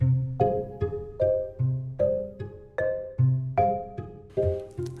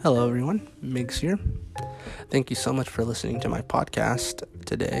Hello, everyone. Migs here. Thank you so much for listening to my podcast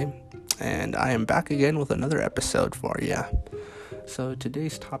today. And I am back again with another episode for you. So,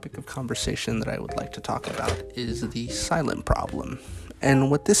 today's topic of conversation that I would like to talk about is the silent problem.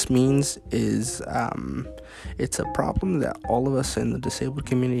 And what this means is it's a problem that all of us in the disabled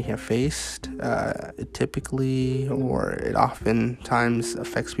community have faced. It oftentimes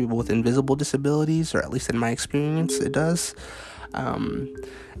affects people with invisible disabilities, or at least in my experience, it does.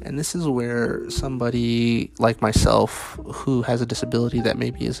 And this is where somebody like myself who has a disability that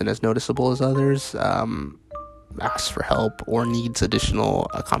maybe isn't as noticeable as others asks for help or needs additional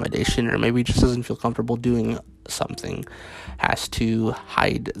accommodation, or maybe just doesn't feel comfortable doing something, has to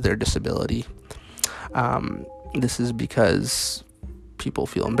hide their disability. This is because people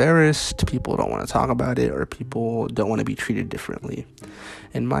feel embarrassed, people don't want to talk about it, or people don't want to be treated differently.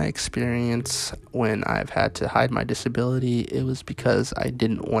 In my experience, when I've had to hide my disability, it was because I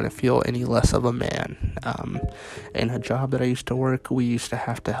didn't want to feel any less of a man. In a job that I used to work, we used to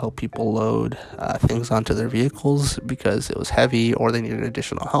have to help people load things onto their vehicles because it was heavy or they needed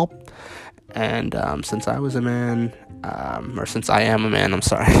additional help. And since I was a man, since I am a man,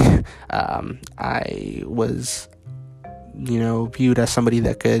 I was viewed as somebody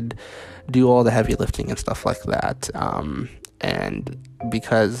that could do all the heavy lifting and stuff like that. And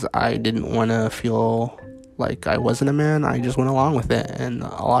because I didn't want to feel like I wasn't a man, I just went along with it. And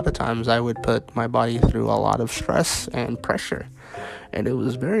a lot of times I would put my body through a lot of stress and pressure. And it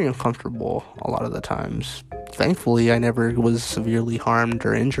was very uncomfortable a lot of the times. Thankfully, I never was severely harmed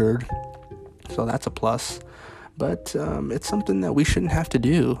or injured. So that's a plus. But it's something that we shouldn't have to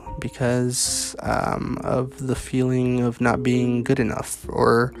do because of the feeling of not being good enough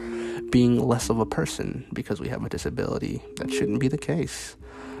or being less of a person because we have a disability. That shouldn't be the case.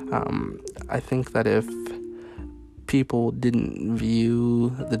 I think that if people didn't view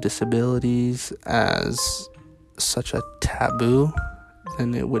the disabilities as such a taboo,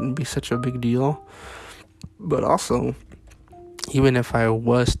 then it wouldn't be such a big deal. But also, even if I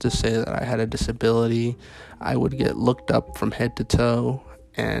was to say that I had a disability, I would get looked up from head to toe,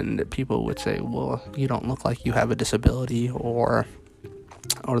 and people would say, well, you don't look like you have a disability, or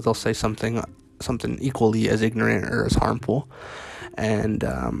they'll say something equally as ignorant or as harmful. And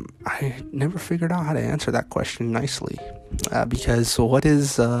I never figured out how to answer that question nicely, because what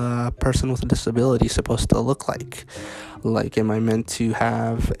is a person with a disability supposed to look like? Like, am I meant to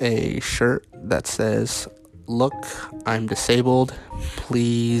have a shirt that says, "Look, I'm disabled,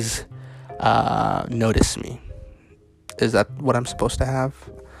 please notice me"? Is that what I'm supposed to have?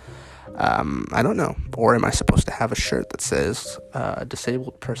 I don't know. Or am I supposed to have a shirt that says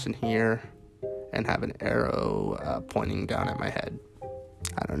disabled person here and have an arrow pointing down at my head?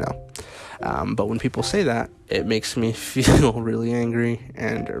 I don't know. But when people say that, it makes me feel really angry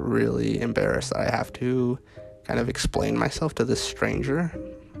and really embarrassed that I have to kind of explain myself to this stranger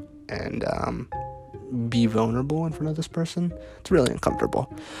and be vulnerable in front of this person. It's really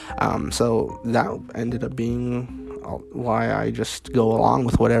uncomfortable. So that ended up being why I just go along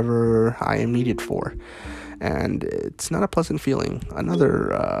with whatever I am needed for. And it's not a pleasant feeling.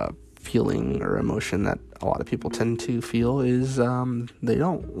 Another feeling or emotion that a lot of people tend to feel is they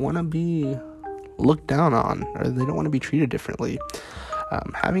don't want to be looked down on, or they don't want to be treated differently.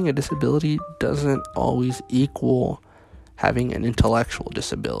 Having a disability doesn't always equal having an intellectual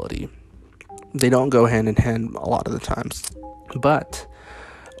disability. They don't go hand in hand a lot of the times. But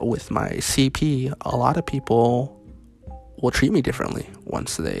with my CP, a lot of people will treat me differently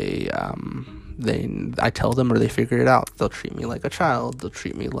once I tell them, or they figure it out. They'll treat me like a child. They'll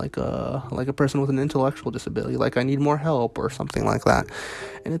treat me like a person with an intellectual disability, like I need more help or something like that.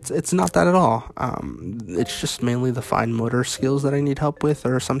 And it's not that at all. It's just mainly the fine motor skills that I need help with,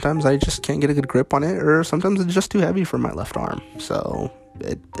 or sometimes I just can't get a good grip on it, or sometimes it's just too heavy for my left arm. So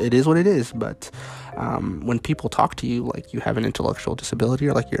it is what it is. But when people talk to you like you have an intellectual disability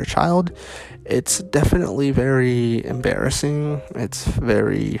or like you're a child, it's definitely very embarrassing. It's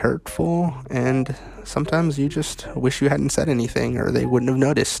very hurtful, and sometimes you just wish you hadn't said anything or they wouldn't have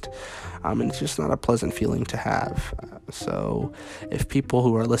noticed. And it's just not a pleasant feeling to have. So if people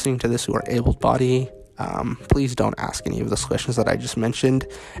who are listening to this who are able-bodied, please don't ask any of those questions that I just mentioned,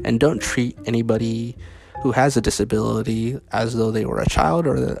 and don't treat anybody who has a disability as though they were a child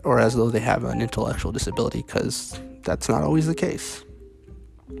or as though they have an intellectual disability, because that's not always the case.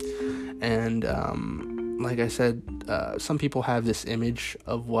 And like I said, some people have this image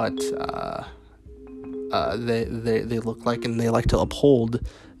of what they look like, and they like to uphold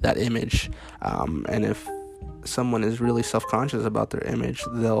that image. And if someone is really self-conscious about their image,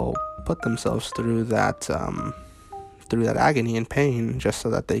 they'll put themselves through that through that agony and pain just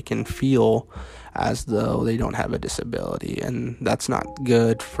so that they can feel as though they don't have a disability. And that's not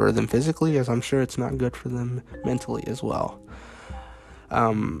good for them physically, as I'm sure it's not good for them mentally as well.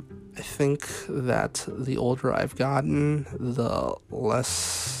 I think that the older I've gotten, the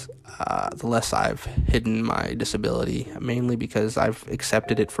less I've hidden my disability, mainly because I've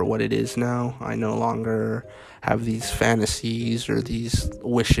accepted it for what it is now. I no longer have these fantasies or these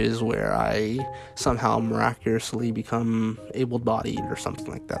wishes where I somehow miraculously become able-bodied or something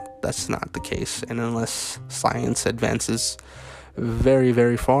like that. That's not the case. And unless science advances very,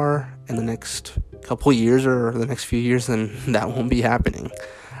 very far in the next couple years or the next few years, then that won't be happening.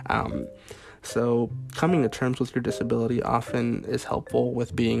 So coming to terms with your disability often is helpful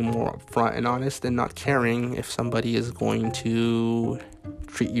with being more upfront and honest and not caring if somebody is going to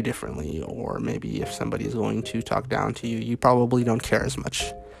treat you differently, or maybe if somebody is going to talk down to you. You probably don't care as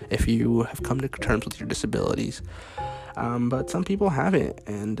much if you have come to terms with your disabilities. But some people haven't,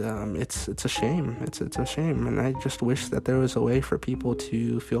 and it's a shame. It's a shame, and I just wish that there was a way for people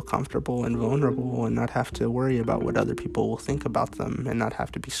to feel comfortable and vulnerable and not have to worry about what other people will think about them and not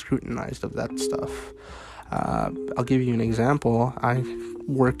have to be scrutinized of that stuff. I'll give you an example. I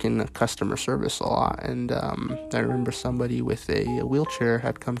work in customer service a lot, and I remember somebody with a wheelchair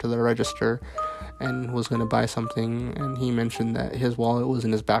had come to the register and was going to buy something, and he mentioned that his wallet was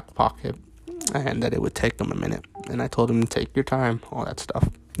in his back pocket and that it would take him a minute. And I told him to take your time, all that stuff.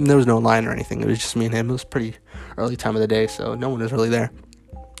 And there was no line or anything. It was just me and him. It was pretty early time of the day, so no one was really there.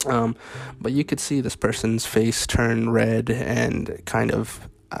 But you could see this person's face turn red and kind of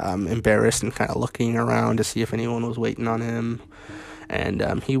embarrassed and kind of looking around to see if anyone was waiting on him.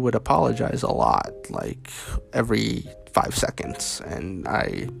 And he would apologize a lot, like every 5 seconds. And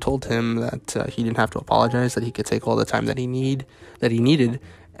I told him that he didn't have to apologize, that he could take all the time that he needed,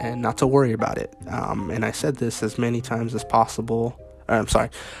 and not to worry about it. And I said this as many times as possible.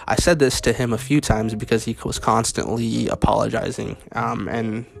 I said this to him a few times because he was constantly apologizing.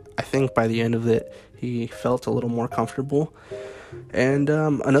 And I think by the end of it, he felt a little more comfortable. And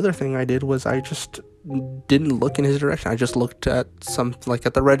another thing I did was I just didn't look in his direction. I just looked at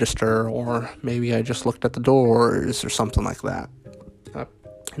at the register, or maybe I just looked at the doors or something like that.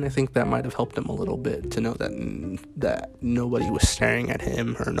 And I think that might have helped him a little bit to know that nobody was staring at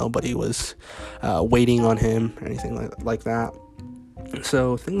him, or nobody was waiting on him, or anything like that.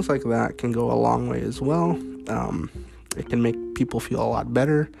 So things like that can go a long way as well. It can make people feel a lot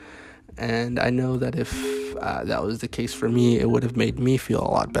better. And I know that if that was the case for me, it would have made me feel a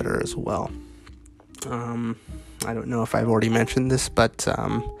lot better as well. I don't know if I've already mentioned this, but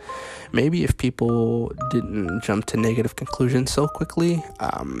maybe if people didn't jump to negative conclusions so quickly,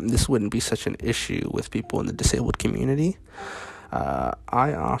 this wouldn't be such an issue with people in the disabled community.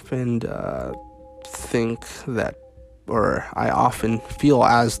 I often I often feel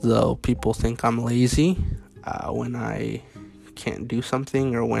as though people think I'm lazy when I can't do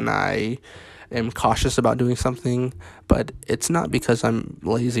something, or when I am cautious about doing something. But it's not because I'm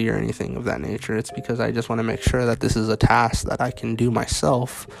lazy or anything of that nature. It's because I just want to make sure that this is a task that I can do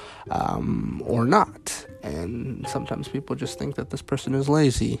myself, or not. And sometimes people just think that this person is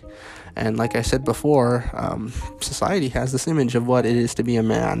lazy. And like I said before, society has this image of what it is to be a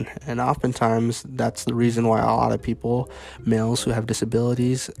man. And oftentimes that's the reason why a lot of people, males who have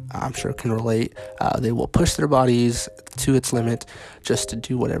disabilities, I'm sure can relate. They will push their bodies to its limit just to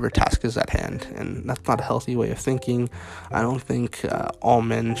do whatever task is at hand. And that's not a healthy way of thinking. I don't think all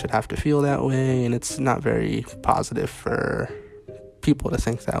men should have to feel that way. And it's not very positive for people to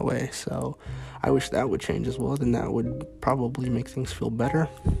think that way. So I wish that would change as well. Then that would probably make things feel better.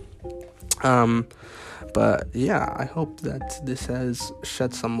 But yeah, I hope that this has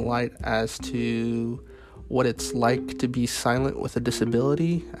shed some light as to what it's like to be silent with a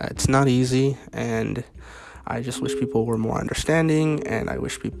disability. It's not easy, and I just wish people were more understanding, and I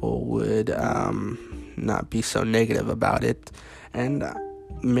wish people would not be so negative about it. And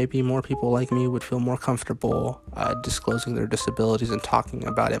maybe more people like me would feel more comfortable disclosing their disabilities and talking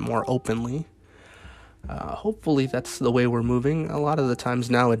about it more openly. Hopefully that's the way we're moving. A lot of the times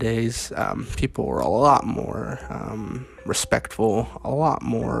nowadays, people are a lot more respectful, a lot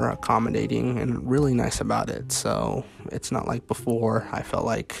more accommodating, and really nice about it. So it's not like before. I felt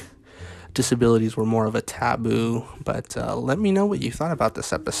like disabilities were more of a taboo. But let me know what you thought about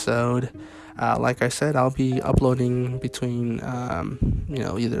this episode. Like I said, I'll be uploading between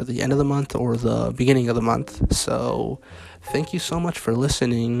either the end of the month or the beginning of the month. So thank you so much for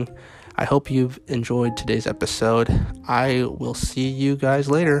listening. I hope you've enjoyed today's episode. I will see you guys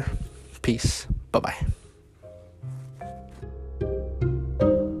later. Peace. Bye-bye.